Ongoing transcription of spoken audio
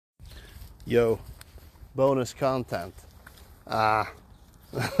Yo, bonus content.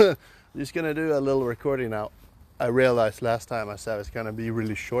 Just gonna do a little recording now. I realized last time I said it's gonna be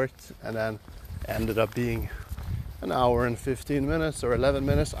really short, and then ended up being an hour and 15 minutes or 11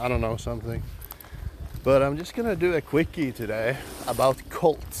 minutes, I don't know, something. But I'm just gonna do a quickie today about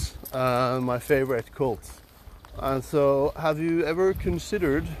cults, my favorite cults. And so, have you ever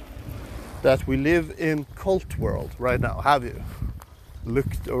considered that we live in cult world right now? Have you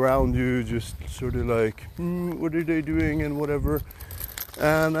looked around you, just sort of like, what are they doing and whatever?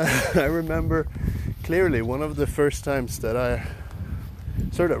 And I remember clearly one of the first times that I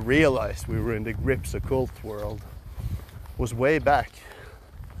sort of realized we were in the grips of cult world was way back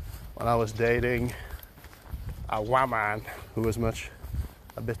when I was dating a woman who was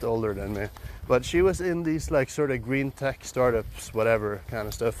a bit older than me, but she was in these like sort of green tech startups, whatever kind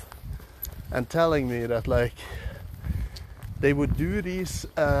of stuff, and telling me that like they would do these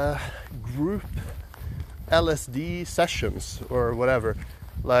group LSD sessions or whatever,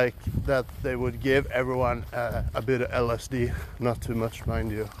 like that they would give everyone a bit of LSD, not too much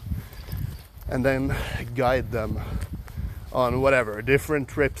mind you, and then guide them on whatever, different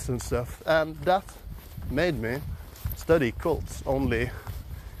trips and stuff. And that made me study cults only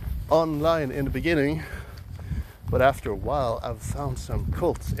online in the beginning, but after a while I've found some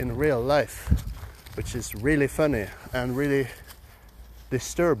cults in real life, which is really funny and really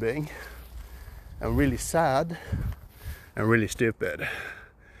disturbing and really sad and really stupid.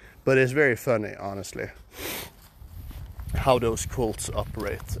 But it's very funny, honestly, how those cults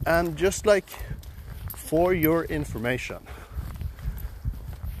operate. And just like for your information,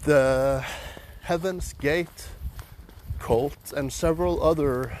 the Heaven's Gate cult and several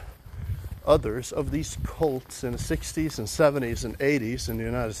others of these cults in the 60s and 70s and 80s in the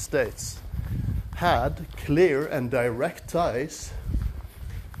United States had clear and direct ties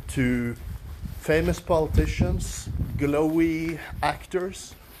to famous politicians, glowy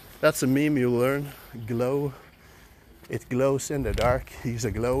actors. That's a meme you learn. Glow. It glows in the dark. He's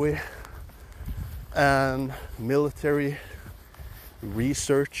a glowy. And military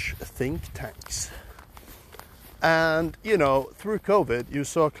research think tanks. And, you know, through COVID, you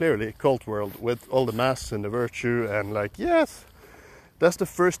saw clearly cult world with all the masks and the virtue, and like, yes, that's the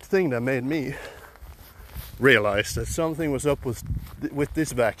first thing that made me realize that something was up with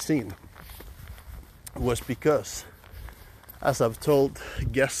this vaccine. Was because, as I've told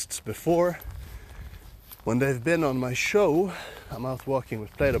guests before, when they've been on my show, I'm out walking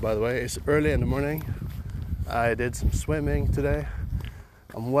with Plato, by the way. It's early in the morning. I did some swimming today.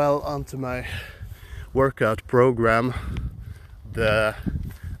 I'm well onto my workout program, the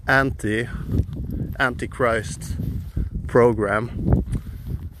Antichrist program.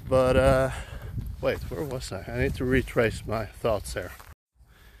 But wait, where was I? I need to retrace my thoughts here.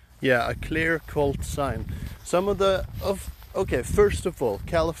 Yeah, a clear cult sign. Okay, first of all,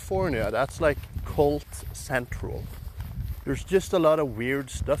 California, that's like cult central. There's just a lot of weird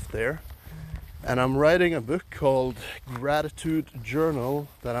stuff there. And I'm writing a book called Gratitude Journal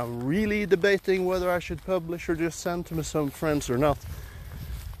that I'm really debating whether I should publish or just send to some friends or not.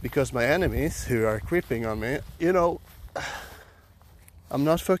 Because my enemies who are creeping on me, you know, I'm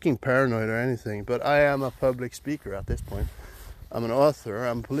not fucking paranoid or anything, but I am a public speaker at this point. I'm an author,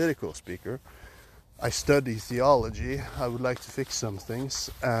 I'm a political speaker. I study theology, I would like to fix some things,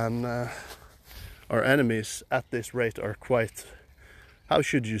 and our enemies at this rate are quite, how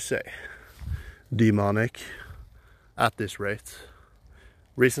should you say, demonic at this rate.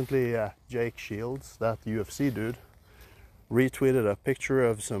 Recently, Jake Shields, that UFC dude, retweeted a picture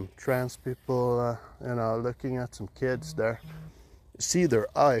of some trans people, looking at some kids there. See their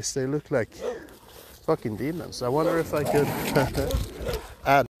eyes, they look like fucking demons. I wonder if I could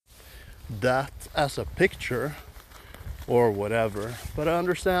add that as a picture or whatever. But I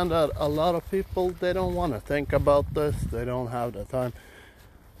understand that a lot of people, they don't want to think about this. They don't have the time.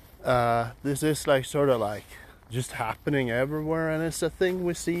 This is like sort of like just happening everywhere, and it's a thing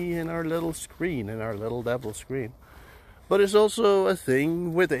we see in our little screen, in our little devil screen. But it's also a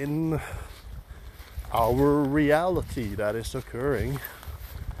thing within our reality that is occurring.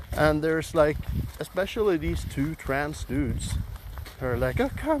 And there's like, especially these two trans dudes who are like, oh,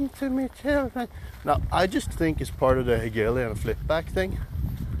 come to me, children. Now, I just think it's part of the Hegelian flipback thing.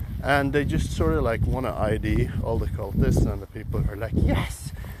 And they just sort of like want to ID all the cultists and the people who are like,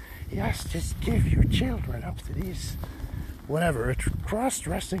 yes, just give your children up to these, whatever,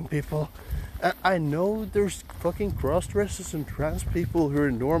 cross-dressing people. And I know there's fucking cross-dressers and trans people who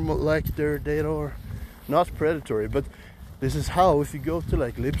are normal, like they are not predatory, but this is how, if you go to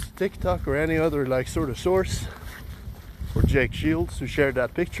like Libs TikTok or any other like sort of source, or Jake Shields who shared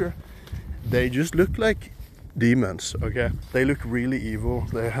that picture, they just look like demons, okay? They look really evil.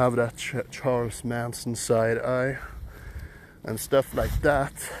 They have that Charles Manson side eye and stuff like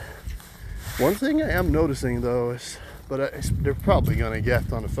that. One thing I am noticing though is, but they're probably gonna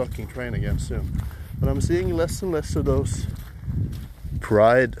get on the fucking train again soon, but I'm seeing less and less of those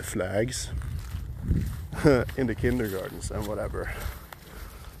pride flags in the kindergartens and whatever.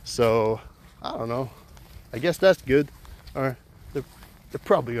 So I don't know, I guess that's good. Or they're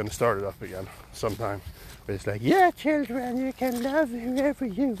probably gonna start it up again sometime, where it's like, yeah, children, you can love whoever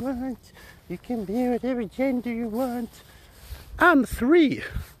you want, you can be whatever gender you want. I'm 3.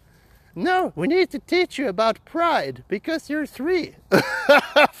 No, we need to teach you about pride because you're 3.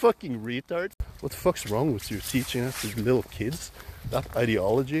 Fucking retards. What the fuck's wrong with you teaching us to little kids that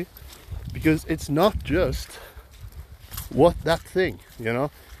ideology? Because it's not just that thing, you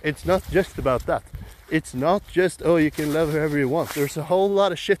know? It's not just about that. It's not just, oh, you can love whoever you want. There's a whole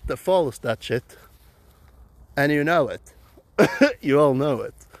lot of shit that follows that shit. And you know it. You all know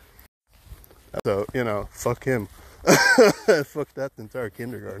it. So, you know, fuck him. Fuck that entire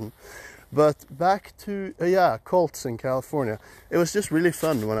kindergarten. But back to cults in California. It was just really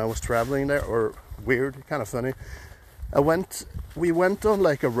fun when I was traveling there, or weird, kind of funny. We went on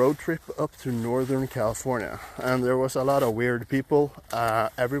like a road trip up to Northern California, and there was a lot of weird people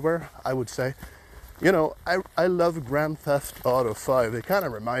everywhere, I would say. You know, I love Grand Theft Auto 5. It kind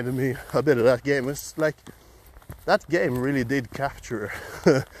of reminded me a bit of that game. It's like that game really did capture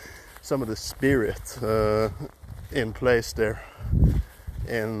some of the spirit in place there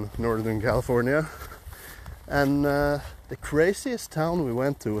in Northern California. And the craziest town we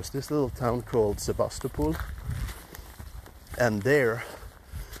went to was this little town called Sebastopol. And there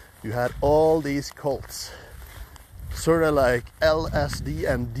you had all these cults, sort of like LSD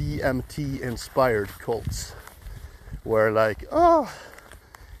and DMT inspired cults, where like, oh,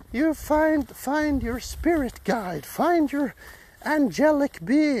 you find your spirit guide, find your angelic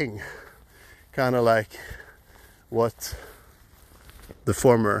being, kind of like what the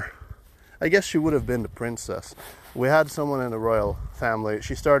former, I guess she would have been the princess. We had someone in the royal family,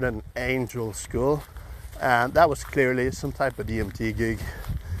 she started an angel school, and that was clearly some type of DMT gig,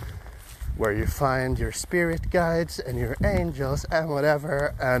 where you find your spirit guides and your angels and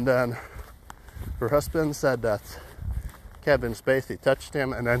whatever. And then her husband said that Kevin Spacey touched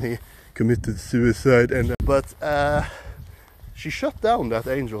him and then he committed suicide. But she shut down that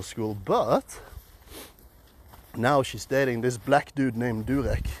angel school, but now she's dating this black dude named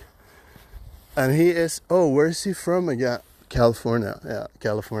Durek. And he is, oh, where is he from again? California. Yeah,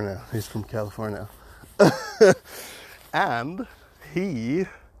 California. He's from California. And he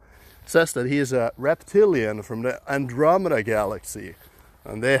says that he is a reptilian from the Andromeda galaxy,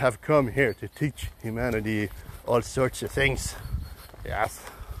 and they have come here to teach humanity all sorts of things. Yes.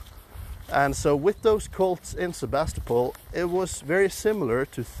 And so with those cults in Sebastopol, it was very similar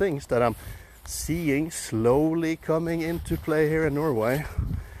to things that I'm seeing slowly coming into play here in Norway.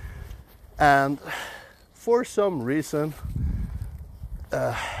 And for some reason,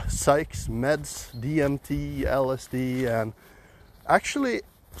 psychs, meds, DMT, LSD, and actually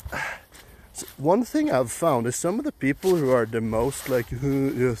one thing I've found is some of the people who are the most like,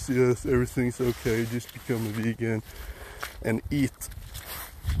 yes, everything's okay, just become a vegan and eat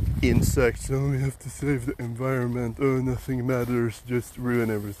insects, oh, we have to save the environment, oh, nothing matters, just ruin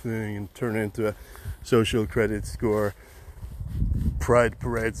everything and turn it into a social credit score, pride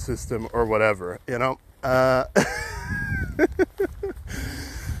parade system or whatever, you know.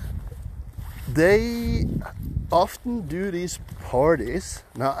 They often do these parties.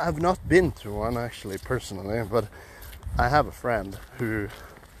 Now, I've not been to one actually personally, but I have a friend who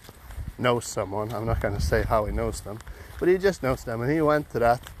knows someone. I'm not going to say how he knows them, but he just knows them, and he went to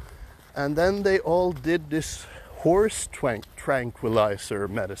that. And then they all did this horse tranquilizer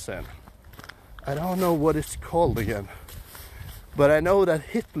medicine. I don't know what it's called again, but I know that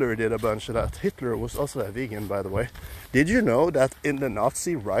Hitler did a bunch of that. Hitler was also a vegan, by the way. Did you know that in the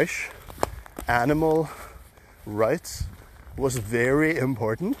Nazi Reich, animal rights was very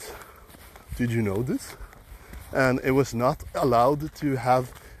important? Did you know this? And it was not allowed to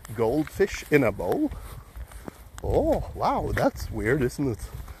have goldfish in a bowl. Oh, wow, that's weird, isn't it?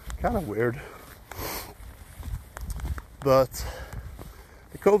 Kind of weird. But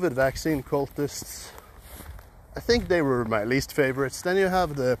the COVID vaccine cultists, I think they were my least favorites. Then you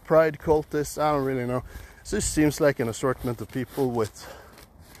have the pride cultists, I don't really know. It just seems like an assortment of people with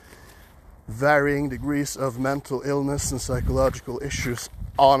varying degrees of mental illness and psychological issues.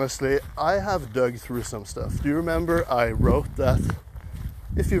 Honestly, I have dug through some stuff. Do you remember I wrote that?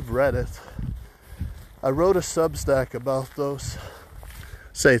 If you've read it, I wrote a Substack about those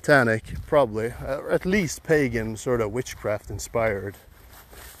satanic, probably, or at least pagan, sort of witchcraft inspired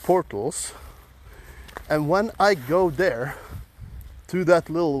portals. And when I go there to that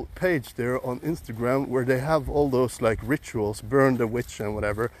little page there on Instagram where they have all those like rituals, burn the witch and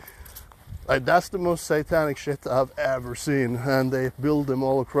whatever, like that's the most satanic shit I've ever seen. And they build them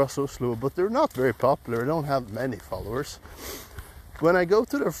all across Oslo, but they're not very popular. They don't have many followers. When I go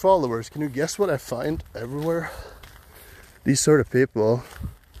to their followers, can you guess what I find everywhere? These sort of people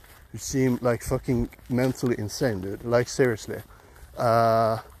who seem like fucking mentally insane, dude. Like seriously,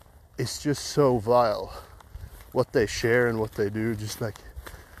 it's just so vile what they share and what they do. Just like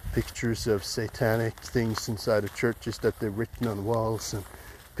pictures of satanic things inside of churches that they've written on walls, and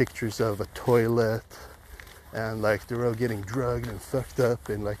pictures of a toilet, and like they're all getting drugged and fucked up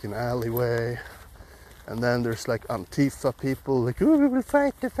in like an alleyway. And then there's like Antifa people like, oh, we will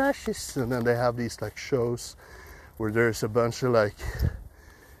fight the fascists, and then they have these like shows where there's a bunch of like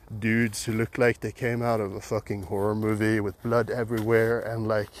dudes who look like they came out of a fucking horror movie with blood everywhere, and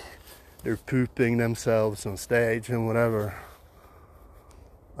like they're pooping themselves on stage and whatever.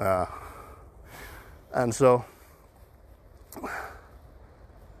 And so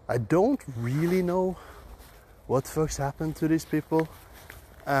I don't really know what the fuck's happened to these people.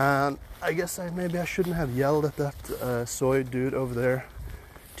 And I guess maybe I shouldn't have yelled at that soy dude over there,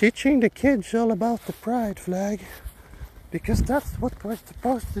 teaching the kids all about the pride flag, because that's what we're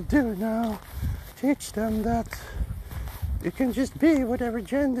supposed to do now. Teach them that you can just be whatever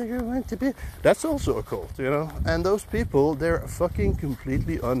gender you want to be. That's also a cult, you know. And those people, they're fucking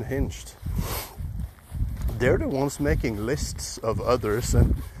completely unhinged. They're the ones making lists of others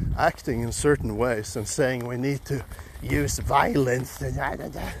and acting in certain ways and saying we need to use violence and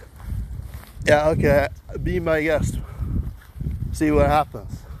yeah, okay, be my guest. See what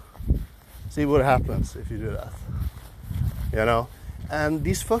happens. See what happens if you do that. You know? And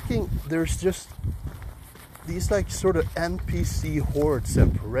these there's just these like sort of NPC hordes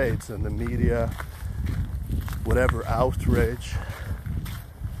and parades in the media, whatever, outrage.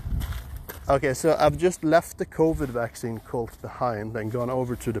 Okay, so I've just left the COVID vaccine cult behind and gone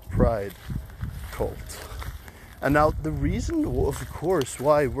over to the pride cult. And now the reason, of course,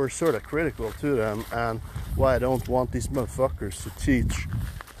 why we're sort of critical to them and why I don't want these motherfuckers to teach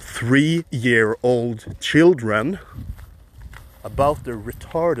 3-year-old children about their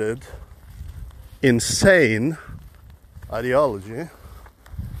retarded, insane ideology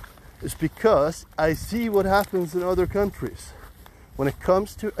is because I see what happens in other countries. When it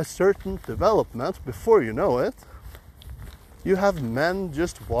comes to a certain development, before you know it, you have men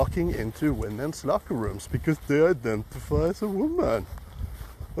just walking into women's locker rooms because they identify as a woman.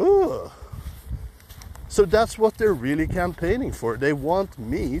 Ugh. So that's what they're really campaigning for. They want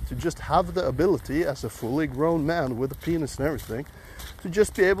me to just have the ability as a fully grown man with a penis and everything to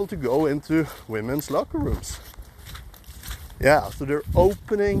just be able to go into women's locker rooms. Yeah, so they're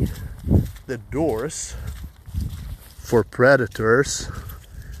opening the doors for predators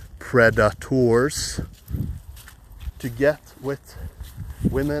to get with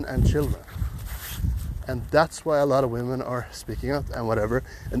women and children. And that's why a lot of women are speaking out and whatever.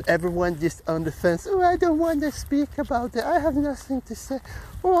 And everyone just on the fence, oh, I don't want to speak about it. I have nothing to say.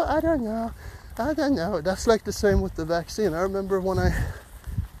 Oh, I don't know. That's like the same with the vaccine. I remember when I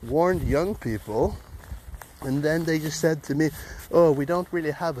warned young people, and then they just said to me, oh, we don't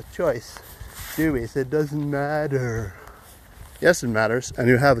really have a choice, do we? So it doesn't matter. Yes, it matters, and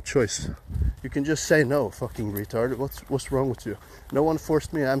you have a choice. You can just say no, fucking retard. What's wrong with you? No one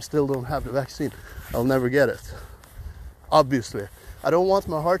forced me. I still don't have the vaccine. I'll never get it. Obviously. I don't want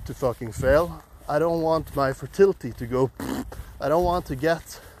my heart to fucking fail. I don't want my fertility to go. I don't want to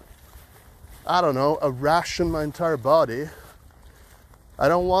get, I don't know, a rash in my entire body. I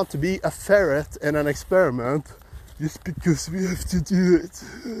don't want to be a ferret in an experiment just because we have to do it.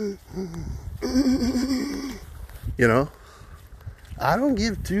 You know? I don't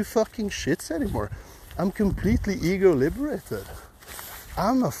give two fucking shits anymore. I'm completely ego liberated.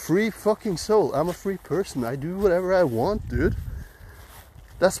 I'm a free fucking soul. I'm a free person. I do whatever I want, dude.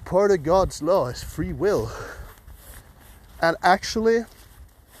 That's part of God's law, is free will. And actually,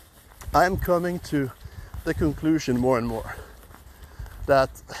 I'm coming to the conclusion more and more that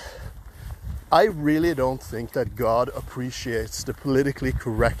I really don't think that God appreciates the politically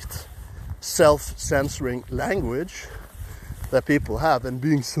correct, self-censoring language that people have and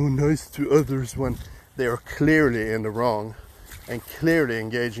being so nice to others when they are clearly in the wrong and clearly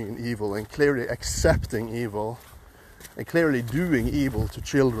engaging in evil and clearly accepting evil and clearly doing evil to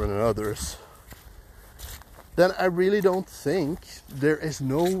children and others. Then I really don't think there is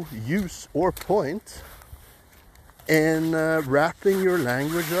no use or point in wrapping your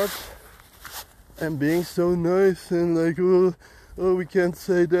language up and being so nice and like, oh, we can't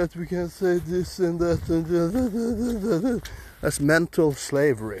say that, we can't say this and that and that. That's mental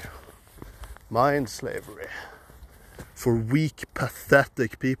slavery, mind slavery for weak,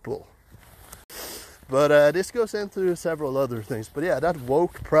 pathetic people. But this goes into several other things. But yeah, that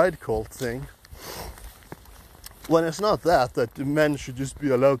woke pride cult thing, when it's not that men should just be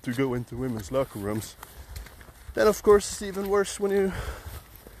allowed to go into women's locker rooms, then of course it's even worse when you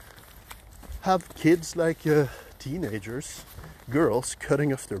have kids like teenagers, girls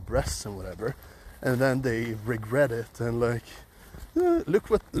cutting off their breasts and whatever, and then they regret it and like, look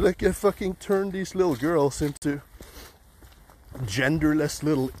what, like I fucking turned these little girls into genderless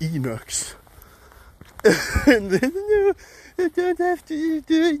little eunuchs. And then, no, I don't have to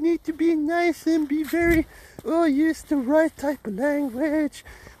do, I need to be nice and be very, use the right type of language.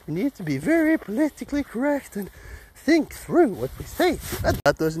 We need to be very politically correct and think through what we say.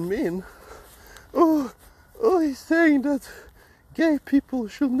 That doesn't mean, he's saying that gay people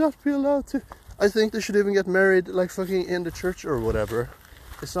should not be allowed to. I think they should even get married like fucking in the church or whatever.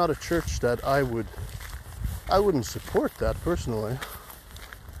 It's not a church that I wouldn't support that personally,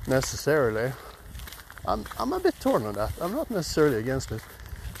 necessarily. I'm a bit torn on that. I'm not necessarily against it.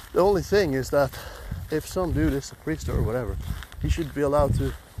 The only thing is that if some dude is a priest or whatever, he should be allowed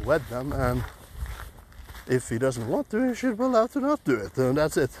to wed them, and if he doesn't want to, he should be allowed to not do it, and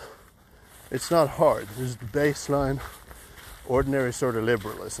that's it. It's not hard. It's the baseline, ordinary sort of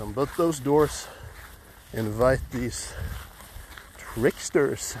liberalism. But those doors invite these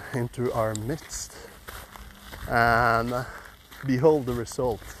tricksters into our midst, and behold the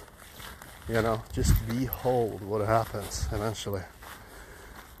result. You know, just behold what happens eventually.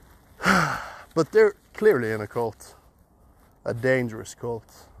 But they're clearly in a cult, a dangerous cult.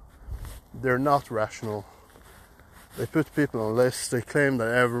 They're not rational. They put people on lists. They claim that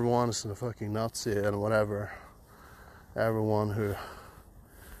everyone's a fucking Nazi and whatever. Everyone who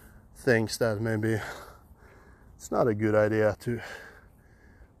thinks that maybe it's not a good idea to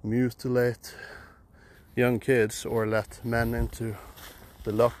mutilate young kids or let men into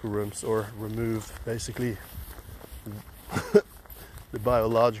the locker rooms or remove basically the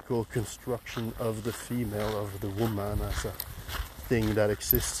biological construction of the female, of the woman, as a thing that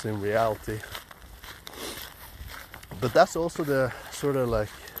exists in reality. But that's also the sort of like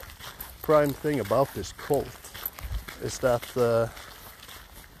prime thing about this cult, is that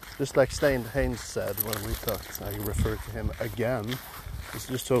just like Stein Haynes said when we talked, I refer to him again, it's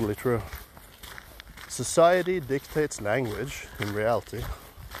just totally true. Society dictates language in reality,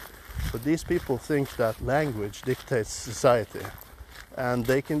 but these people think that language dictates society, and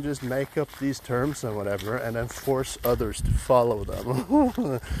they can just make up these terms and whatever and then force others to follow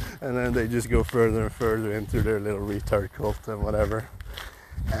them. And then they just go further and further into their little retard cult and whatever.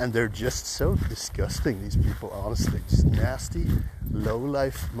 And they're just so disgusting, these people, honestly. Just nasty,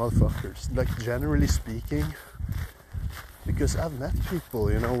 low-life motherfuckers, like generally speaking. Because I've met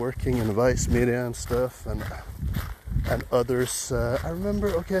people, you know, working in Vice Media and stuff, and others. I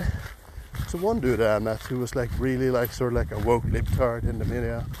remember, so one dude I met who was like really like sort of like a woke libtard in the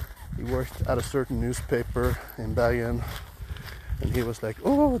media. He worked at a certain newspaper in Bergen, and he was like,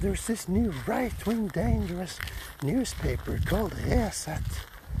 there's this new right-wing dangerous newspaper called Reset,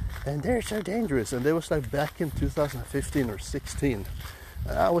 and they're so dangerous. And they was like back in 2015 or 16.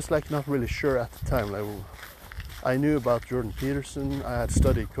 I was like not really sure at the time. Like, I knew about Jordan Peterson. I had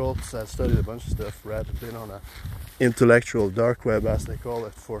studied cults. I had studied a bunch of stuff. Been on a intellectual dark web, as they call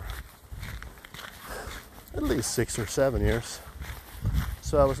it, for at least 6 or 7 years.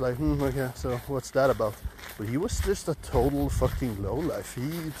 So I was like, okay, so what's that about? But he was just a total fucking lowlife.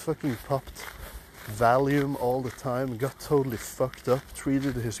 He fucking popped Valium all the time, got totally fucked up,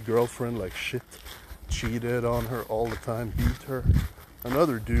 treated his girlfriend like shit, cheated on her all the time, beat her.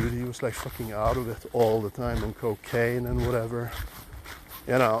 Another dude, he was like fucking out of it all the time on cocaine and whatever.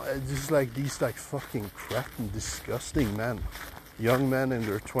 You know, just like these like fucking cracked and disgusting men. Young men in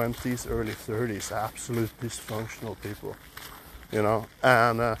their 20s, early 30s, absolute dysfunctional people. You know,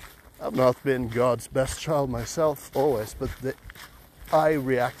 and I've not been God's best child myself always, but I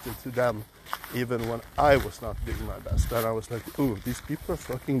reacted to them even when I was not doing my best. And I was like, these people are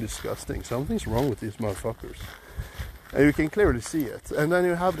fucking disgusting. Something's wrong with these motherfuckers. And you can clearly see it. And then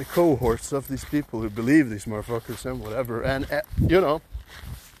you have the cohorts of these people who believe these motherfuckers and whatever. And, you know,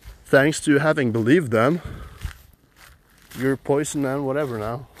 thanks to having believed them, you're poison and whatever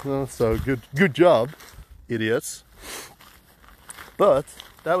now. So good job, idiots. But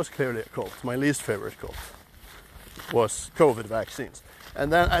that was clearly a cult. My least favorite cult was COVID vaccines.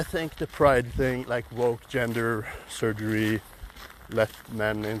 And then I think the pride thing, like woke gender surgery, let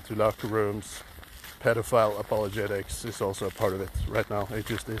men into locker rooms, pedophile apologetics is also a part of it right now. It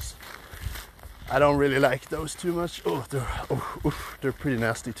just is. I don't really like those too much. They're pretty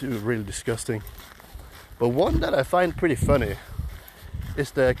nasty too, really disgusting. But one that I find pretty funny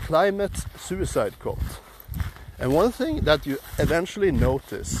is the climate suicide cult. And one thing that you eventually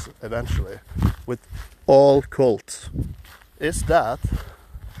notice, with all cults, is that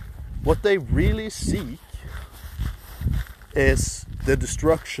what they really seek is the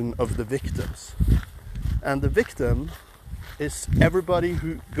destruction of the victims. And the victim is everybody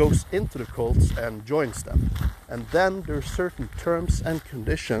who goes into the cults and joins them. And then there are certain terms and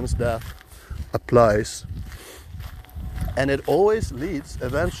conditions that applies. And it always leads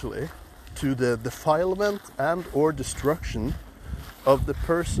eventually to the defilement and or destruction of the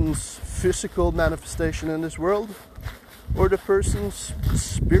person's physical manifestation in this world, or the person's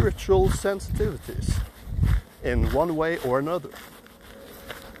spiritual sensitivities in one way or another.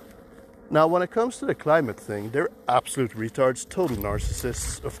 Now, when it comes to the climate thing, they're absolute retards, total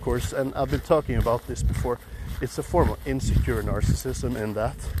narcissists, of course, and I've been talking about this before. It's a form of insecure narcissism in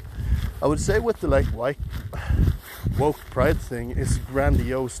that. I would say with the like woke pride thing is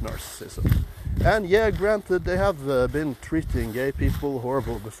grandiose narcissism. And yeah, granted, they have been treating gay people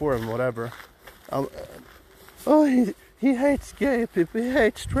horrible before and whatever. He hates gay people, he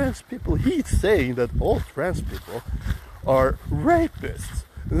hates trans people. He's saying that all trans people are rapists.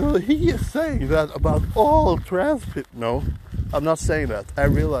 He is saying that about all trans people. No, I'm not saying that. I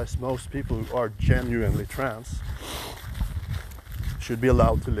realize most people who are genuinely trans should be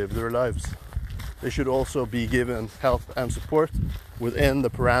allowed to live their lives. They should also be given help and support within the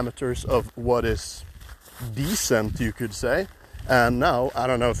parameters of what is decent, you could say. And now, I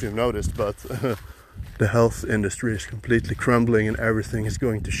don't know if you've noticed, but the health industry is completely crumbling and everything is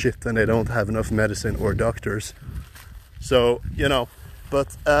going to shit and they don't have enough medicine or doctors. So,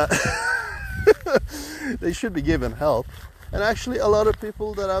 but they should be given help. And actually a lot of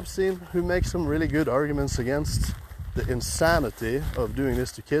people that I've seen who make some really good arguments against the insanity of doing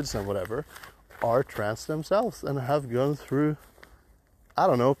this to kids and whatever are trans themselves and have gone through, I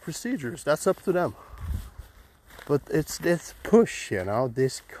don't know, procedures. That's up to them. But it's this push,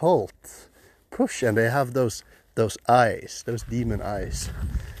 this cult push, and they have those eyes, those demon eyes.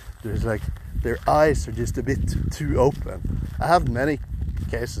 There's like, their eyes are just a bit too open. I have many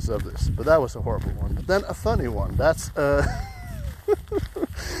cases of this, but that was a horrible one. But then a funny one, that's the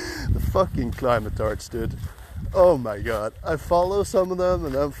fucking climatards, dude. Oh my god, I follow some of them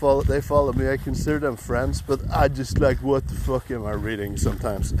and they follow me. I consider them friends, but I just like, what the fuck am I reading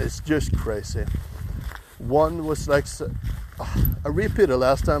sometimes? It's just crazy. One was like, I repeated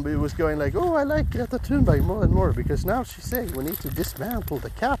last time, but he was going like, oh, I like Greta Thunberg more and more because now she's saying we need to dismantle the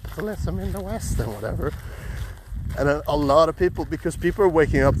capitalism in the West and whatever. And a lot of people, because people are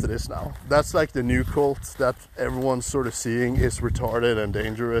waking up to this now. That's like the new cult that everyone's sort of seeing is retarded and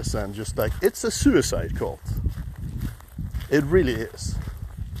dangerous and just like, it's a suicide cult. It really is.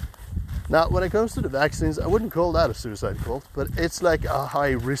 Now, when it comes to the vaccines, I wouldn't call that a suicide cult, but it's like a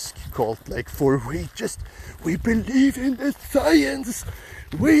high risk cult. Like, we believe in the science.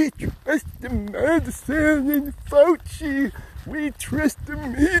 We trust the medicine and Fauci. We trust the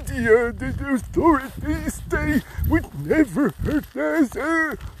media, the authorities, they would never hurt us.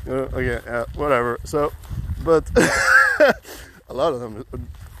 Whatever. So, but a lot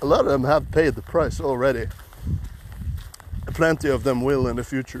of them have paid the price already. Plenty of them will in the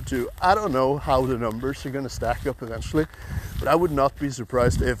future too. I don't know how the numbers are going to stack up eventually, but I would not be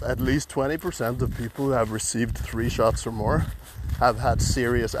surprised if at least 20% of people who have received 3 shots or more have had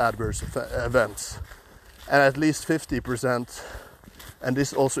serious adverse events. And at least 50%, and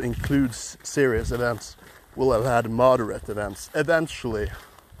this also includes serious events, will have had moderate events eventually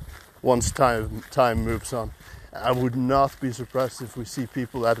once time moves on. I would not be surprised if we see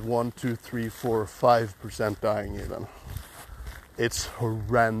people at 1, 2, 3, 4, 5% dying even. It's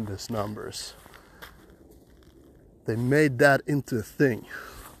horrendous numbers. They made that into a thing,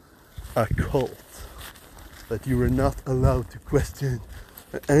 a cult, that you were not allowed to question.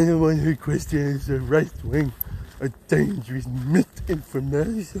 Anyone who questions the right wing are dangerous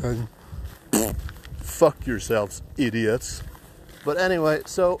misinformation. Fuck yourselves, idiots. But anyway,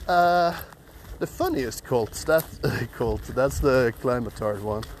 so the funniest cults, that's the climatard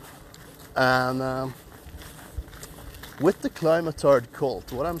one. And with the climatard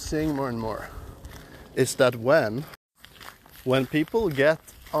cult, what I'm seeing more and more is that when people get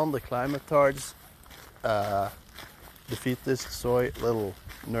on the climatards, defeatist soy little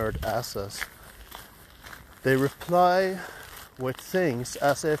nerd asses, they reply with things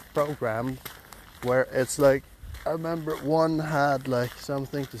as if programmed, where it's like, I remember one had like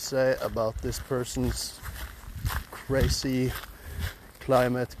something to say about this person's crazy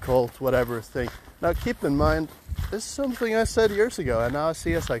climate cult whatever thing. Now keep in mind, this is something I said years ago, and now I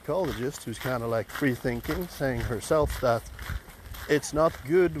see a psychologist who's kind of like free thinking, saying herself that it's not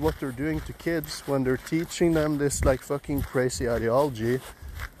good what they're doing to kids when they're teaching them this like fucking crazy ideology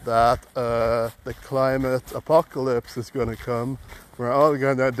that the climate apocalypse is gonna come. We're all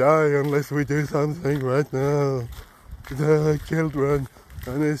gonna die unless we do something right now. The children,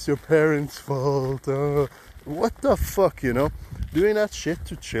 and it's your parents' fault. What the fuck, you know? Doing that shit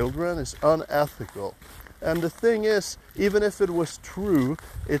to children is unethical. And the thing is, even if it was true,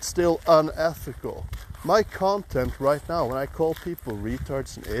 it's still unethical. My content right now, when I call people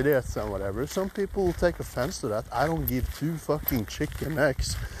retards and idiots and whatever, some people will take offense to that. I don't give two fucking chicken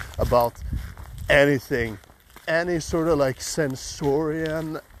necks about anything. Any sort of like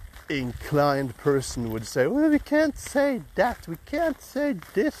sensorian inclined person would say, well, we can't say that, we can't say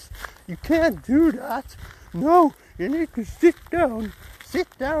this, you can't do that. No, you need to sit down,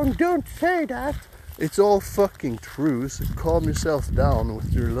 don't say that. It's all fucking true, so calm yourself down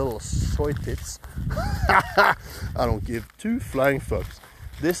with your little soy tits. I don't give two flying fucks.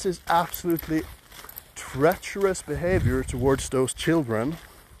 This is absolutely treacherous behavior towards those children,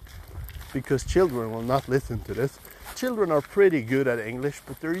 because children will not listen to this. Children are pretty good at English,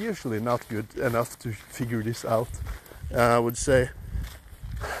 but they're usually not good enough to figure this out. I would say,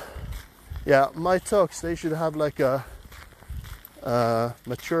 yeah, my talks, they should have like a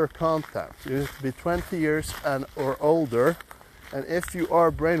mature content. You need to be 20 years and or older, and if you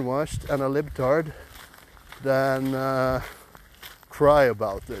are brainwashed and a libtard, then cry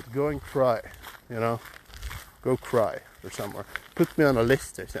about it. Go and cry, you know. Go cry or somewhere. Put me on a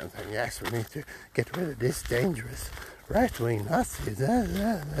list or something. Yes, we need to get rid of this dangerous right-wing Nazi.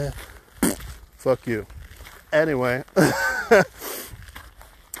 Fuck you. Anyway,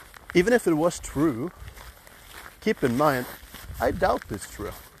 even if it was true, keep in mind, I doubt it's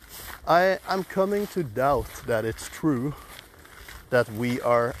true. I'm coming to doubt that it's true that we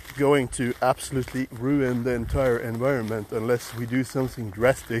are going to absolutely ruin the entire environment unless we do something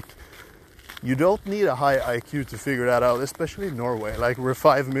drastic. You don't need a high IQ to figure that out, especially in Norway. Like, we're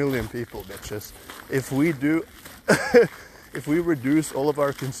 5 million people, bitches. If we do, if we reduce all of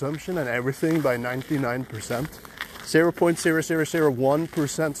our consumption and everything by 99%,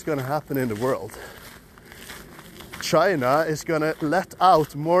 0.0001% is going to happen in the world. China is going to let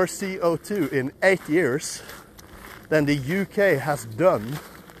out more CO2 in 8 years than the UK has done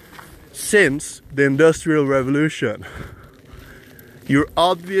since the Industrial Revolution. You're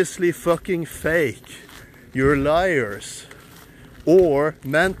obviously fucking fake. You're liars. Or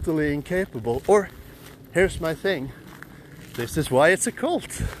mentally incapable. Or, here's my thing. This is why it's a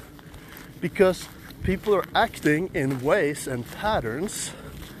cult. Because people are acting in ways and patterns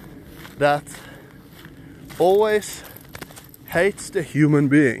that always hates the human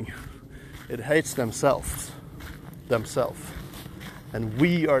being. It hates themselves. And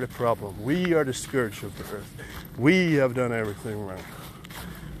we are the problem. We are the scourge of the earth. We have done everything wrong.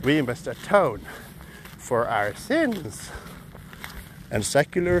 We must atone for our sins. And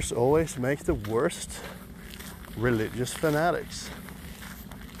seculars always make the worst religious fanatics.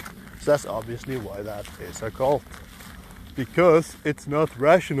 So that's obviously why that is a cult. Because it's not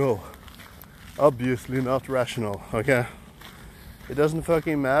rational. Obviously not rational, okay? It doesn't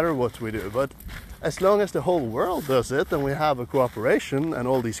fucking matter what we do, but as long as the whole world does it and we have a cooperation and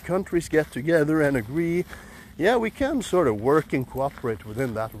all these countries get together and agree, yeah, we can sort of work and cooperate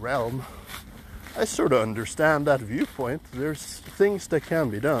within that realm. I sort of understand that viewpoint. There's things that can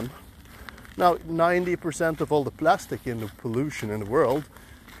be done. Now, 90% of all the plastic in the pollution in the world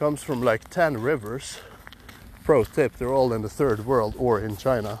comes from like 10 rivers. Pro tip, they're all in the third world or in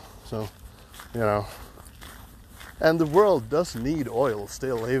China. So, you know. And the world does need oil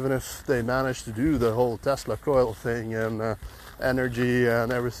still, even if they manage to do the whole Tesla coil thing and energy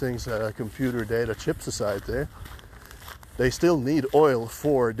and everything's a computer data chip society. They still need oil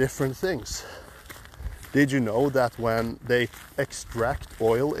for different things. Did you know that when they extract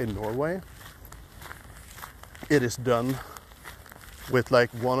oil in Norway, it is done with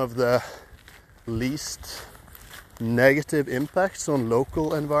like one of the least negative impacts on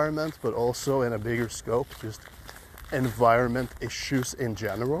local environment, but also in a bigger scope, just environment issues in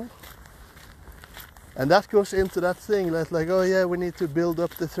general? And that goes into that thing that like, oh yeah, we need to build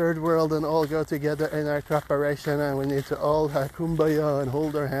up the third world and all go together in our cooperation, and we need to all have kumbaya and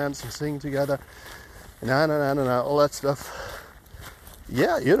hold our hands and sing together. All that stuff.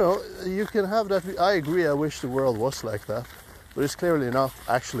 Yeah, you know, you can have that. I agree, I wish the world was like that. but it's clearly not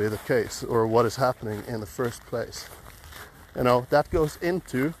actually the case or what is happening in the first place. You know, that goes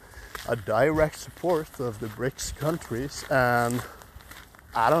into a direct support of the BRICS countries, and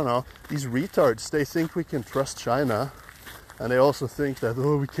I don't know, these retards, they think we can trust China, and they also think that,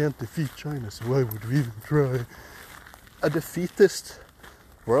 oh, we can't defeat China, so why would we even try? A defeatist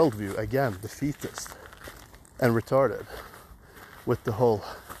worldview, again, defeatist and retarded, with the whole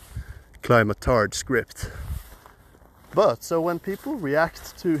climatard script. But so when people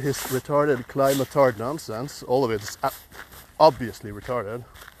react to his retarded climatard nonsense, all of it is obviously retarded,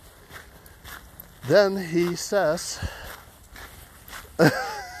 then he says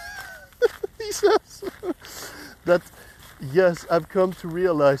that yes, I've come to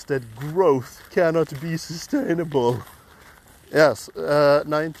realize that growth cannot be sustainable. Yes,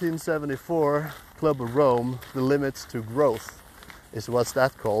 1974, Club of Rome, the limits to growth is what's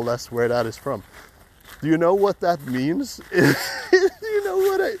that called. That's where that is from. Do you know what that means? Do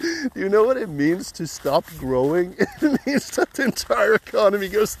you know what it means to stop growing? It means that the entire economy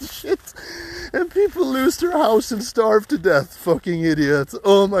goes to shit and people lose their house and starve to death. Fucking idiots.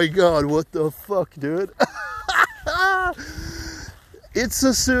 Oh my god, what the fuck, dude? It's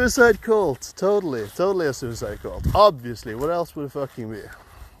a suicide cult. Totally a suicide cult. Obviously, what else would it fucking be?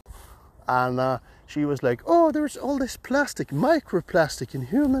 And she was like, oh, there's all this plastic, microplastic in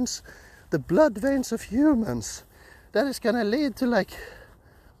humans, the blood veins of humans. That is gonna lead to like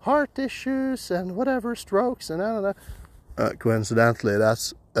heart issues and whatever, strokes and I don't know. Coincidentally,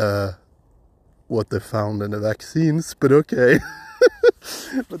 that's what they found in the vaccines, but okay.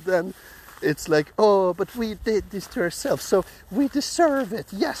 But then it's like, oh, but we did this to ourselves, so we deserve it.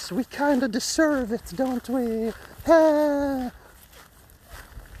 Yes, we kind of deserve it, don't we?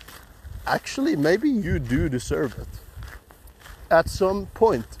 Actually, maybe you do deserve it. At some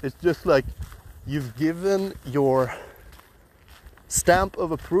point, it's just like you've given your stamp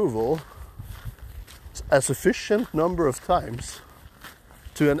of approval a sufficient number of times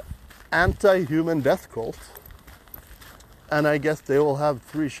to an anti-human death cult, and I guess they all have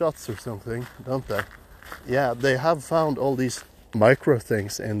 3 shots or something, don't they? Yeah, they have found all these micro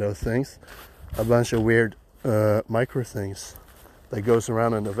things in those things, a bunch of weird micro things that goes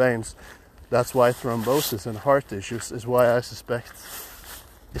around in the veins. That's why thrombosis and heart issues is why I suspect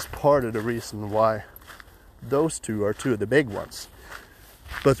is part of the reason why those 2 are 2 of the big ones.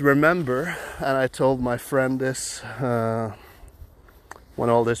 But remember, and I told my friend this when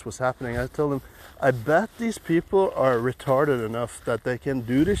all this was happening, I told him, I bet these people are retarded enough that they can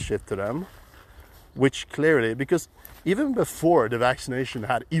do this shit to them, which clearly, because even before the vaccination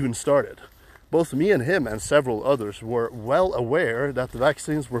had even started, both me and him and several others were well aware that the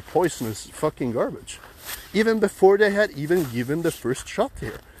vaccines were poisonous fucking garbage. Even before they had even given the first shot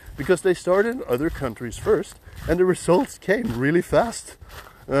here. Because they started in other countries first, and the results came really fast.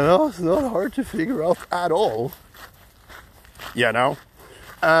 It's not hard to figure out at all. You know?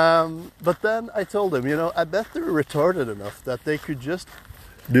 But then I told him, I bet they're retarded enough that they could just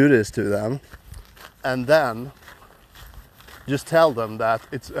do this to them, and then just tell them that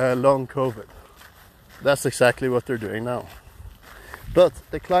it's long COVID. That's exactly what they're doing now. But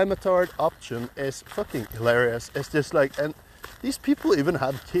the climatard option is fucking hilarious. It's just like, and these people even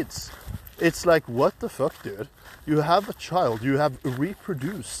have kids. It's like, what the fuck, dude? You have a child, you have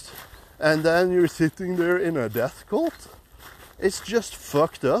reproduced, and then you're sitting there in a death cult? It's just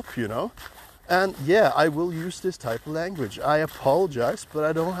fucked up, And yeah, I will use this type of language. I apologize, but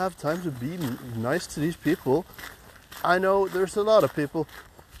I don't have time to be nice to these people. I know there's a lot of people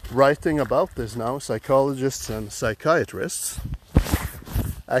writing about this now, psychologists and psychiatrists,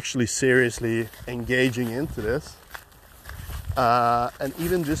 actually seriously engaging into this. And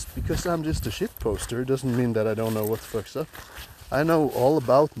even just because I'm just a shit poster doesn't mean that I don't know what the fuck's up. I know all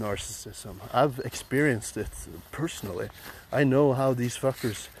about narcissism. I've experienced it personally. I know how these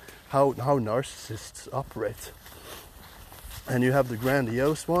fuckers, how narcissists operate. And you have the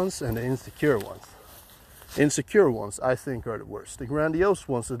grandiose ones and the insecure ones. Insecure ones, I think, are the worst. The grandiose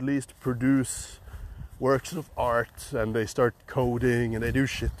ones at least produce works of art and they start coding and they do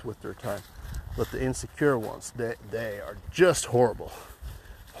shit with their time. But the insecure ones, they are just horrible.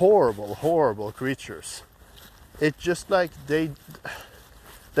 Horrible creatures. It's just like the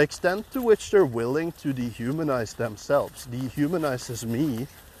extent to which they're willing to dehumanize themselves dehumanizes me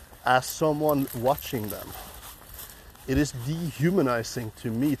as someone watching them. It is dehumanizing to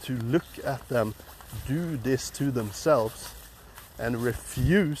me to look at them do this to themselves and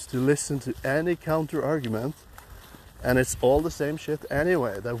refuse to listen to any counter argument, and it's all the same shit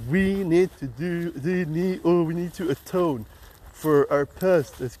anyway, that we need to atone for our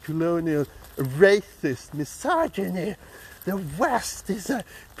past as colonial racist misogyny. the West is a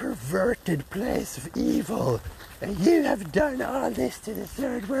perverted place of evil, and you have done all this to the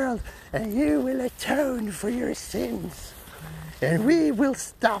third world, and you will atone for your sins, and we will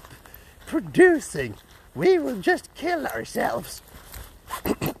stop producing. We will just kill ourselves.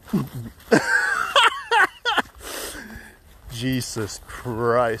 Jesus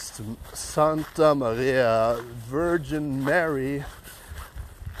Christ, Santa Maria, Virgin Mary,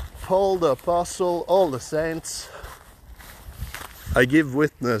 Paul the Apostle, all the saints. I give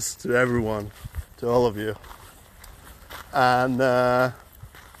witness to everyone, to all of you. And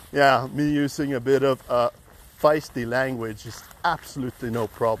yeah, me using a bit of feisty language is absolutely no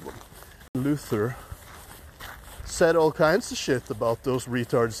problem. Luther said all kinds of shit about those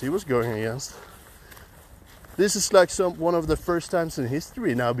retards he was going against. This is like one of the first times in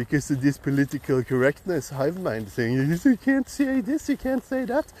history now, because of this political correctness hive mind thing. You can't say this, you can't say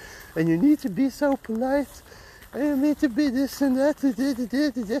that, and you need to be so polite, and you need to be this and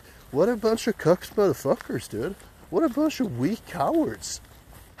that. What a bunch of cucks motherfuckers, dude. What a bunch of weak cowards.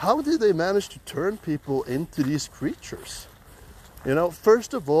 How did they manage to turn people into these creatures? You know,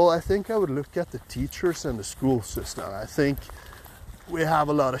 first of all, I think I would look at the teachers and the school system. I think we have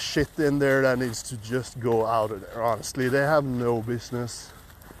a lot of shit in there that needs to just go out of there, honestly. They have no business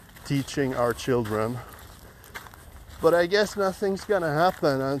teaching our children. But I guess nothing's gonna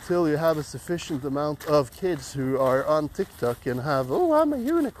happen until you have a sufficient amount of kids who are on TikTok and have, oh, I'm a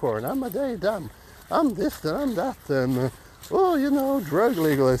unicorn, I'm a day-dam, I'm this and I'm that, and oh, you know, drug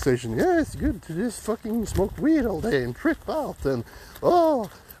legalization. Yeah, it's good to just fucking smoke weed all day and trip out, and oh,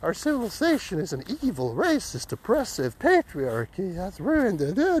 our civilization is an evil, racist, oppressive patriarchy that's ruined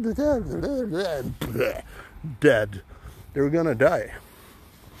it. Dead. They're gonna die.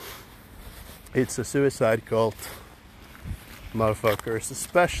 It's a suicide cult, motherfuckers,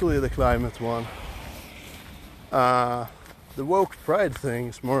 especially the climate one. The woke pride thing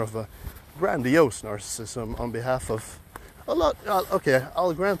is more of a grandiose narcissism on behalf of a lot. Okay,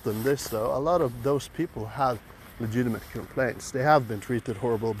 I'll grant them this though. A lot of those people have legitimate complaints. They have been treated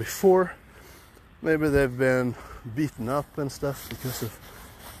horrible before. Maybe they've been beaten up and stuff because of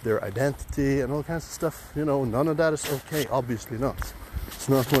their identity and all kinds of stuff. You know, none of that is okay. Obviously not. It's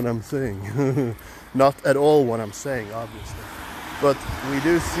not what I'm saying. Not at all what I'm saying, obviously. But we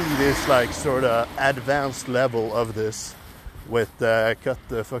do see this like sort of advanced level of this with cut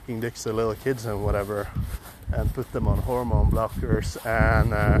the fucking dicks of little kids and whatever, and put them on hormone blockers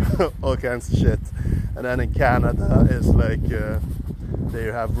and all kinds of shit. And then in Canada it's like they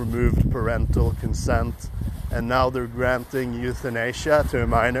have removed parental consent, and now they're granting euthanasia to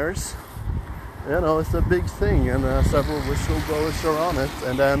minors. You know, it's a big thing, and several whistleblowers are on it.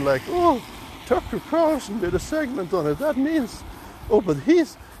 And then like, oh, Tucker Carlson did a segment on it. That means, oh, but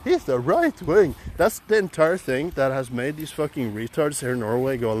he's the right wing. That's the entire thing that has made these fucking retards here in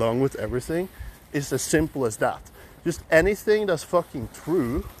Norway go along with everything. It's as simple as that. Just anything that's fucking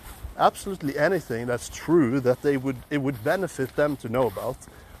true, absolutely anything that's true that it would benefit them to know about.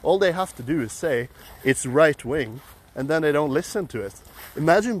 All they have to do is say it's right wing, and then they don't listen to it.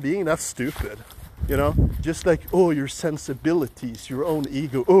 Imagine being that stupid, you know? Just like, oh, your sensibilities, your own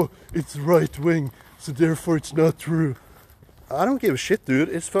ego. Oh, it's right wing, so therefore it's not true. I don't give a shit, dude.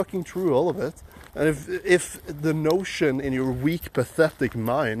 It's fucking true, all of it. And if the notion in your weak, pathetic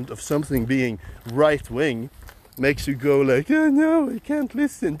mind of something being right wing makes you go like, oh no, I can't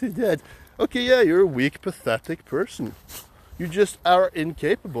listen to that. Okay, yeah, you're a weak, pathetic person. You just are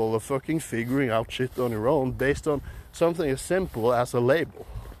incapable of fucking figuring out shit on your own based on something as simple as a label.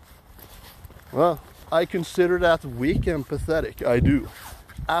 Well, I consider that weak and pathetic. I do.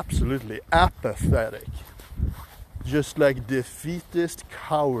 Absolutely apathetic. Just like defeatist,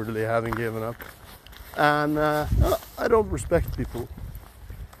 cowardly, having given up. And I don't respect people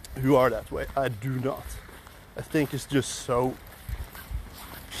who are that way. I do not. I think it's just so...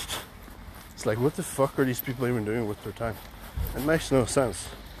 It's like, what the fuck are these people even doing with their time? It makes no sense.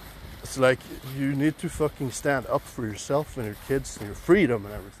 It's like, you need to fucking stand up for yourself and your kids and your freedom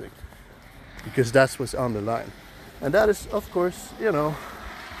and everything. Because that's what's on the line. And that is, of course, you know,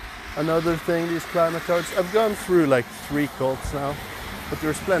 another thing, these climate cards. I've gone through like 3 cults now, but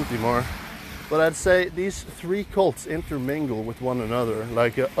there's plenty more. But I'd say these 3 cults intermingle with one another,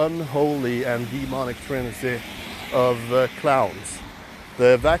 like an unholy and demonic trinity of clowns.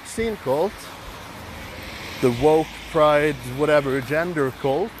 The vaccine cult, the woke pride, whatever, gender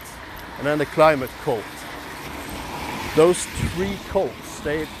cult, and then the climate cult. Those 3 cults,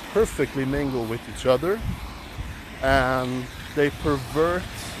 they perfectly mingle with each other, and they pervert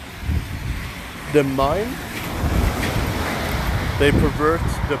the mind, they pervert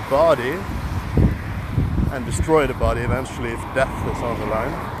the body and destroy the body eventually if death is on the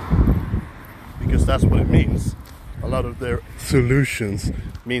line, because that's what it means. A lot of their solutions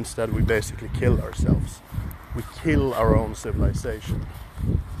means that we basically kill ourselves. We kill our own civilization.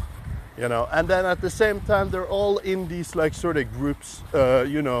 You know, and then at the same time they're all in these like sort of groups,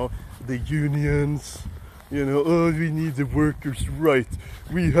 you know, the unions, you know, oh, we need the workers' right,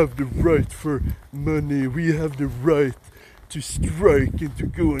 we have the right for money, we have the right to strike and to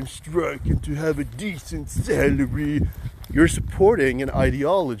go on strike and to have a decent salary. You're supporting an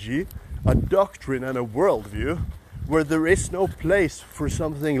ideology, a doctrine and a worldview where there is no place for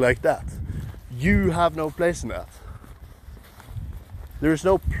something like that. You have no place in that. There is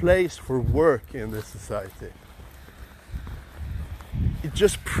no place for work in this society. It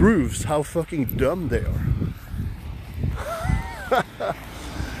just proves how fucking dumb they are.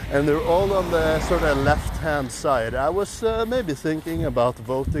 And they're all on the sort of left-hand side. I was maybe thinking about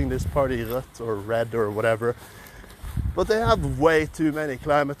voting this party Rødt or Red or whatever. But they have way too many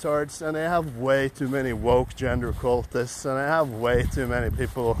climatards, and they have way too many woke gender cultists, and they have way too many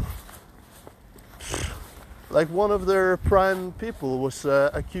people. Like one of their prime people was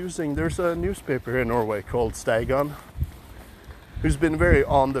accusing, there's a newspaper here in Norway called Steigan, who's been very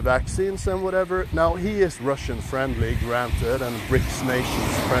on the vaccines and whatever. Now he is Russian friendly, granted, and BRICS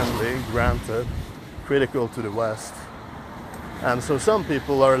nations friendly, granted, critical to the West. And so some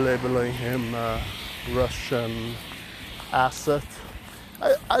people are labeling him Russian asset.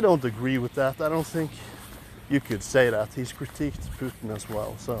 I don't agree with that. I don't think you could say that. He's critiqued Putin as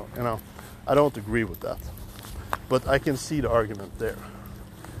well, so, you know, I don't agree with that. But I can see the argument there.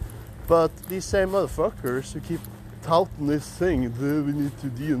 But these same motherfuckers who keep touting this thing, we need to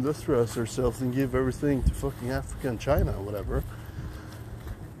deindustrialize ourselves and give everything to fucking Africa and China or whatever,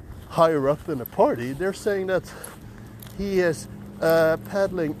 higher up in the party, they're saying that he is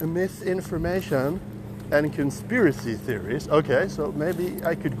peddling misinformation and conspiracy theories. Okay, so maybe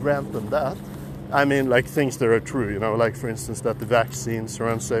I could grant them that. I mean, like things that are true, you know, like for instance that the vaccines are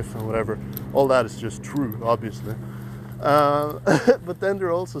unsafe and whatever. All that is just true, obviously. But then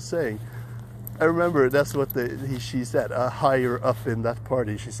they're also saying, I remember that's what she said, higher up in that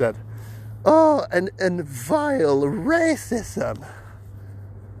party. She said, oh, and vile racism.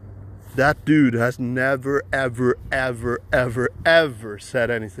 That dude has never, ever, ever, ever, ever said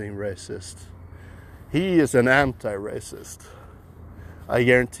anything racist. He is an anti-racist. I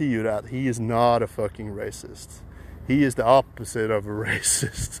guarantee you that. He is not a fucking racist. He is the opposite of a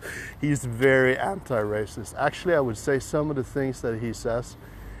racist. He's very anti-racist. Actually, I would say some of the things that he says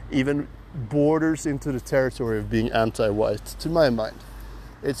even borders into the territory of being anti-white, to my mind.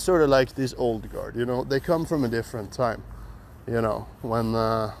 It's sort of like this old guard, you know. They come from a different time, you know, when,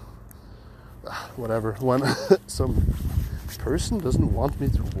 whatever, when some person doesn't want me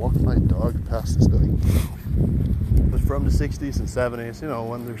to walk my dog past this thing. But from the 60s and 70s, you know,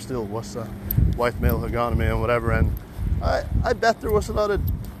 when there still was a white male hegemony and whatever, and I bet there was a lot of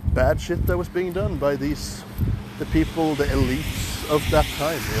bad shit that was being done by the people, the elites of that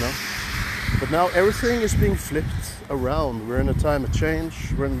time, you know. But now everything is being flipped around. We're in a time of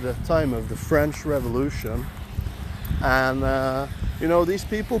change. We're in the time of the French Revolution. And, you know, these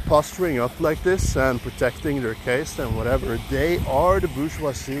people posturing up like this and protecting their case and whatever, they are the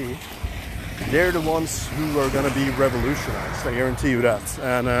bourgeoisie. They're the ones who are going to be revolutionized, I guarantee you that.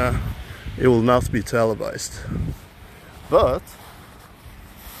 And it will not be televised. But,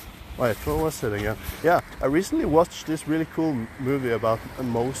 wait, what was it again? Yeah, I recently watched this really cool movie about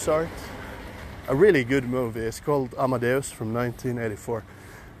Mozart. A really good movie. It's called Amadeus from 1984.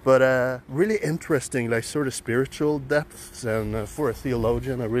 But really interesting, like sort of spiritual depths, and for a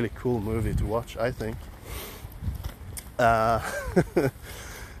theologian, a really cool movie to watch, I think. But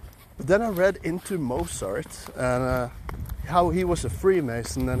then I read into Mozart and how he was a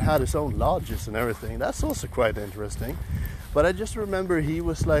Freemason and had his own lodges and everything. That's also quite interesting. But I just remember he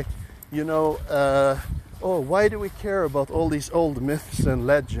was like, you know, oh, why do we care about all these old myths and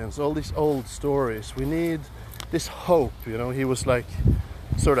legends, all these old stories? We need this hope, you know. He was like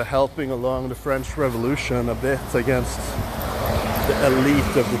sort of helping along the French Revolution a bit against the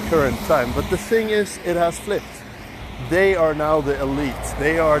elite of the current time. But the thing is, it has flipped. They are now the elite.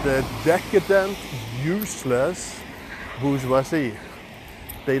 They are the decadent, useless bourgeoisie.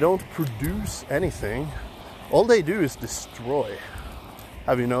 They don't produce anything. All they do is destroy.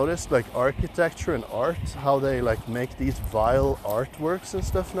 Have you noticed, like, architecture and art, how they like make these vile artworks and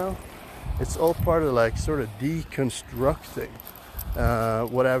stuff now? It's all part of like sort of deconstructing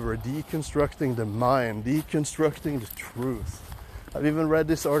whatever, deconstructing the mind, deconstructing the truth. I've even read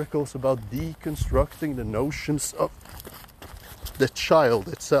these articles about deconstructing the notions of the child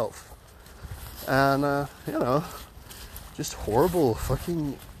itself. And, you know, just horrible,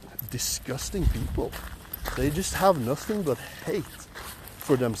 fucking disgusting people. They just have nothing but hate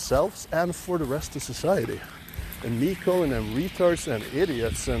for themselves and for the rest of society. And me calling them retards and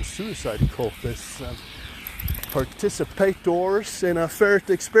idiots and suicide cultists and participators in a ferret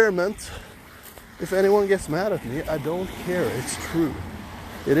experiment. If anyone gets mad at me, I don't care. It's true.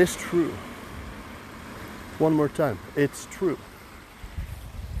 It is true. One more time. It's true.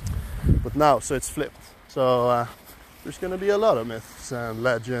 But now, so it's flipped. So there's going to be a lot of myths and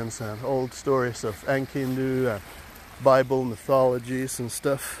legends and old stories of Enkidu and Bible mythologies and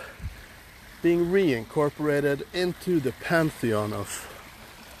stuff being reincorporated into the pantheon of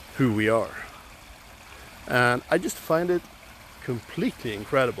who we are. And I just find it completely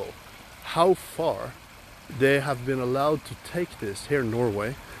incredible how far they have been allowed to take this here in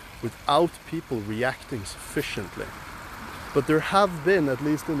Norway without people reacting sufficiently. But there have been, at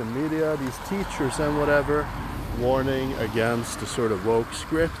least in the media, these teachers and whatever, warning against the sort of woke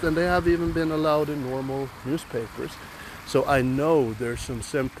script, and they have even been allowed in normal newspapers. So I know there's some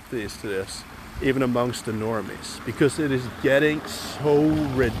sympathies to this, even amongst the normies, because it is getting so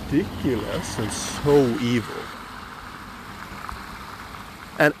ridiculous and so evil.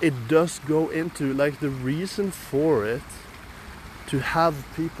 And it does go into, like, the reason for it, to have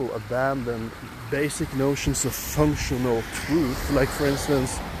people abandon basic notions of functional truth, like, for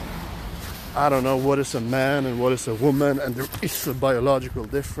instance, I don't know, what is a man and what is a woman, and there is a biological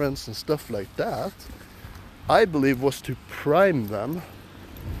difference and stuff like that, I believe was to prime them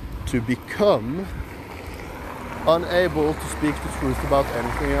to become unable to speak the truth about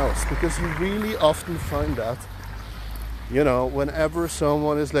anything else. Because you really often find that, you know, whenever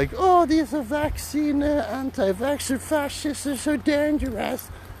someone is like, oh, these are vaccine anti-vaxxer fascists are so dangerous,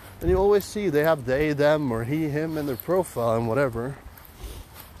 and you always see they have they, them, or he, him in their profile and whatever.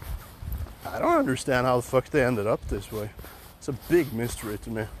 I don't understand how the fuck they ended up this way. It's a big mystery to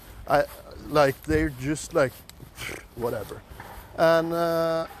me. They're just like, whatever.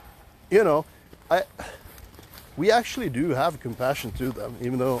 And, you know, we actually do have compassion to them,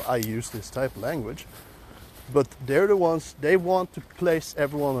 even though I use this type of language. But they're the ones, they want to place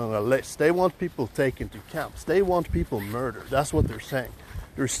everyone on a list. They want people taken to camps. They want people murdered. That's what they're saying.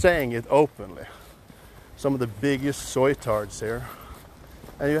 They're saying it openly. Some of the biggest soytards here.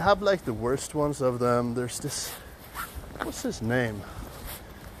 And you have like the worst ones of them. There's this, what's his name?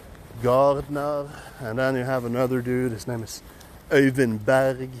 Gardner. And then you have another dude, his name is Øyvind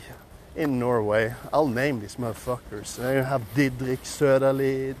Berg in Norway. I'll name these motherfuckers. And then you have Didrik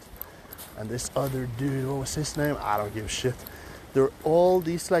Söderlid. And this other dude, what was his name? I don't give a shit. They're all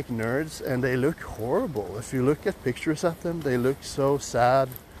these like nerds and they look horrible. If you look at pictures of them, they look so sad.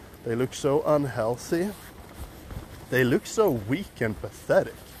 They look so unhealthy. They look so weak and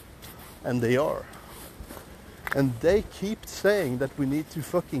pathetic. And they are. And they keep saying that we need to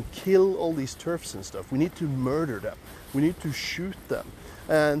fucking kill all these turfs and stuff. We need to murder them. We need to shoot them.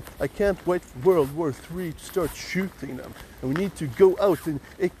 And I can't wait for World War III to start shooting them. And we need to go out and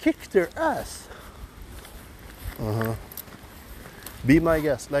kick their ass. Be my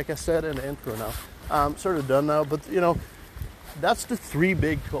guest. Like I said in the intro now. I'm sort of done now, but you know, that's the three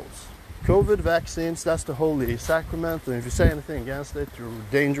big cults. COVID vaccines, that's the holy sacrament. And if you say anything against it, you're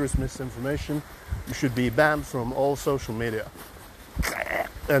dangerous misinformation. You should be banned from all social media.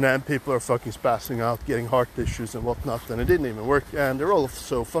 And then people are fucking spassing out, getting heart issues and whatnot, and it didn't even work. And they're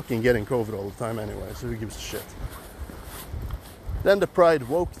also fucking getting COVID all the time anyway, so who gives a shit? Then the pride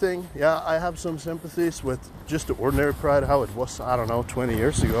woke thing. Yeah, I have some sympathies with just the ordinary pride, how it was, I don't know, 20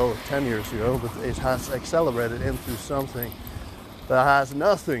 years ago or 10 years ago, but it has accelerated into something that has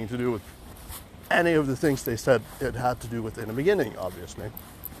nothing to do with any of the things they said it had to do with in the beginning, obviously.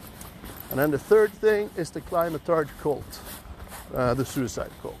 And then the third thing is the climatard cult. The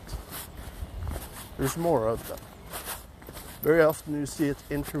suicide cult. There's more of them. Very often you see it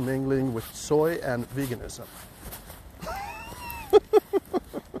intermingling with soy and veganism.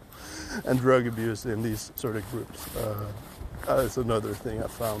 And drug abuse in these sort of groups. That's another thing I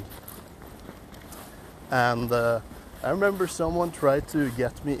found. And I remember someone tried to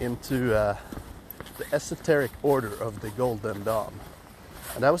get me into the esoteric order of the Golden Dawn.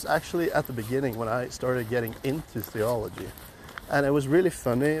 And that was actually at the beginning when I started getting into theology. And it was really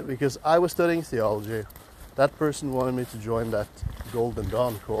funny because I was studying theology. That person wanted me to join that Golden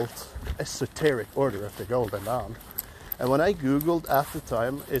Dawn cult, esoteric order of the Golden Dawn. And when I Googled at the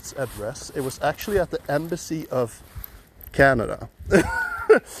time its address, it was actually at the Embassy of Canada.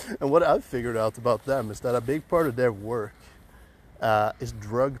 And what I've figured out about them is that a big part of their work is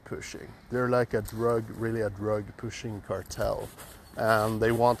drug pushing. They're like really a drug pushing cartel. and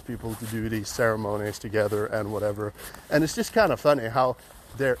they want people to do these ceremonies together and whatever. And it's just kind of funny how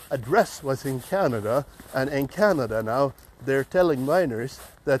their address was in Canada, and in Canada now they're telling minors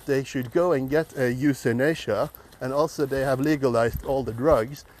that they should go and get a euthanasia, and also they have legalized all the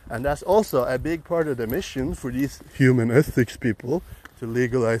drugs, and that's also a big part of the mission for these human ethics people, to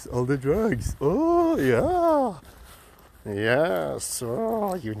legalize all the drugs. Oh yeah, yes,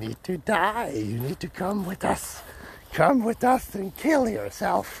 oh, you need to die, you need to come with us and kill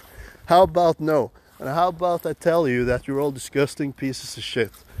yourself. How about no? And how about I tell you that you're all disgusting pieces of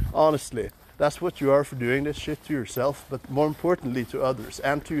shit? Honestly, that's what you are for doing this shit to yourself, but more importantly to others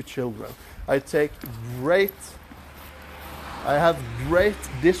and to your children. I have great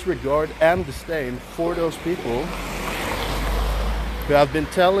disregard and disdain for those people who have been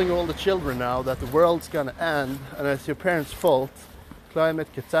telling all the children now that the world's gonna end and it's your parents' fault,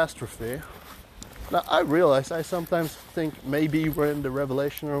 climate catastrophe. Now, I realize, I sometimes think maybe we're in the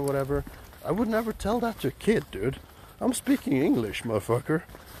revelation or whatever. I would never tell that to a kid, dude. I'm speaking English, motherfucker.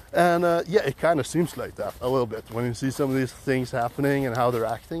 And yeah, it kind of seems like that a little bit when you see some of these things happening and how they're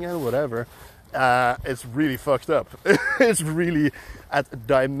acting and whatever. It's really fucked up. It's really at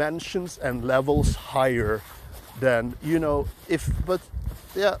dimensions and levels higher than, you know, but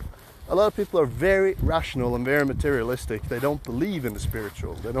yeah, a lot of people are very rational and very materialistic. They don't believe in the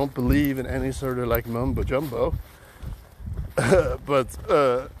spiritual. They don't believe in any sort of like mumbo jumbo. But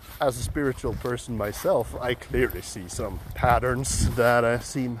as a spiritual person myself, I clearly see some patterns that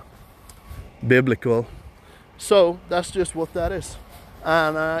seem biblical. So that's just what that is.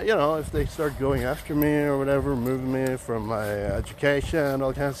 And you know, if they start going after me or whatever, moving me from my education,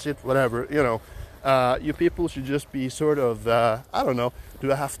 all kinds of shit, whatever, you know, you people should just be sort of, I don't know,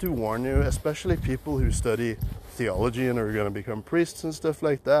 do I have to warn you, especially people who study theology and are going to become priests and stuff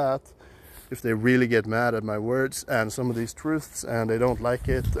like that, if they really get mad at my words and some of these truths and they don't like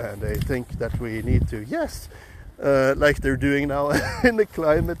it and they think that we need to, yes, like they're doing now in the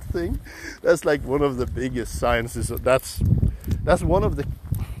climate thing. That's like one of the biggest sciences. That's one of the,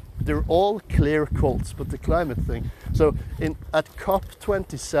 they're all clear cults, but the climate thing. So at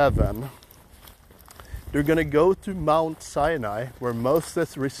COP27, they're going to go to Mount Sinai, where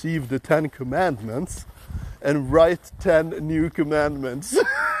Moses received the 10 commandments, and write 10 new commandments in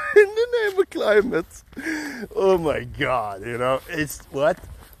the name of climate. Oh my God, you know, it's what?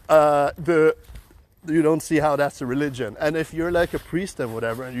 You don't see how that's a religion. And if you're like a priest and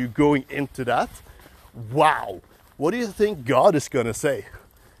whatever, and you're going into that, wow, what do you think God is going to say?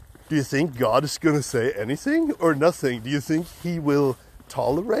 Do you think God is going to say anything or nothing? Do you think he will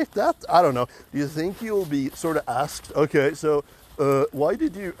tolerate that? I don't know. Do you think you'll be sort of asked, okay, so why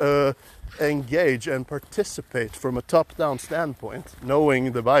did you engage and participate from a top-down standpoint,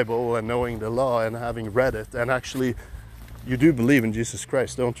 knowing the Bible and knowing the law and having read it, and actually you do believe in Jesus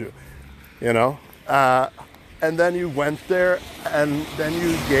Christ, don't you? You know? And then you went there and then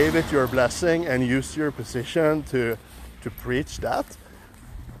you gave it your blessing and used your position to preach that?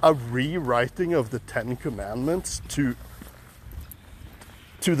 A rewriting of the 10 Commandments to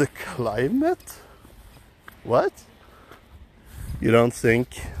the climate? What? You don't think?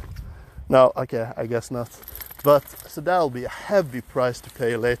 No, okay, I guess not. But so that'll be a heavy price to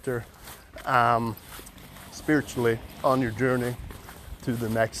pay later, spiritually, on your journey to the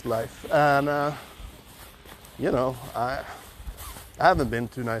next life. And you know, I haven't been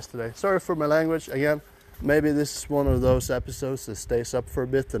too nice today. Sorry for my language again. Maybe this is one of those episodes that stays up for a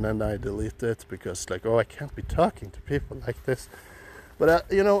bit and then I delete it because, like, oh, I can't be talking to people like this.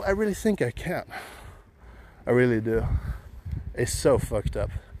 But you know, I really think I can. I really do. It's so fucked up.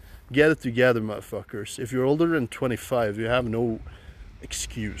 Get it together, motherfuckers. If you're older than 25, you have no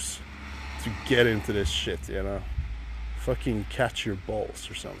excuse to get into this shit, you know. Fucking catch your balls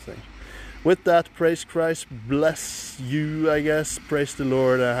or something. With that, praise Christ, bless you, I guess. Praise the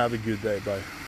Lord, and have a good day. Bye.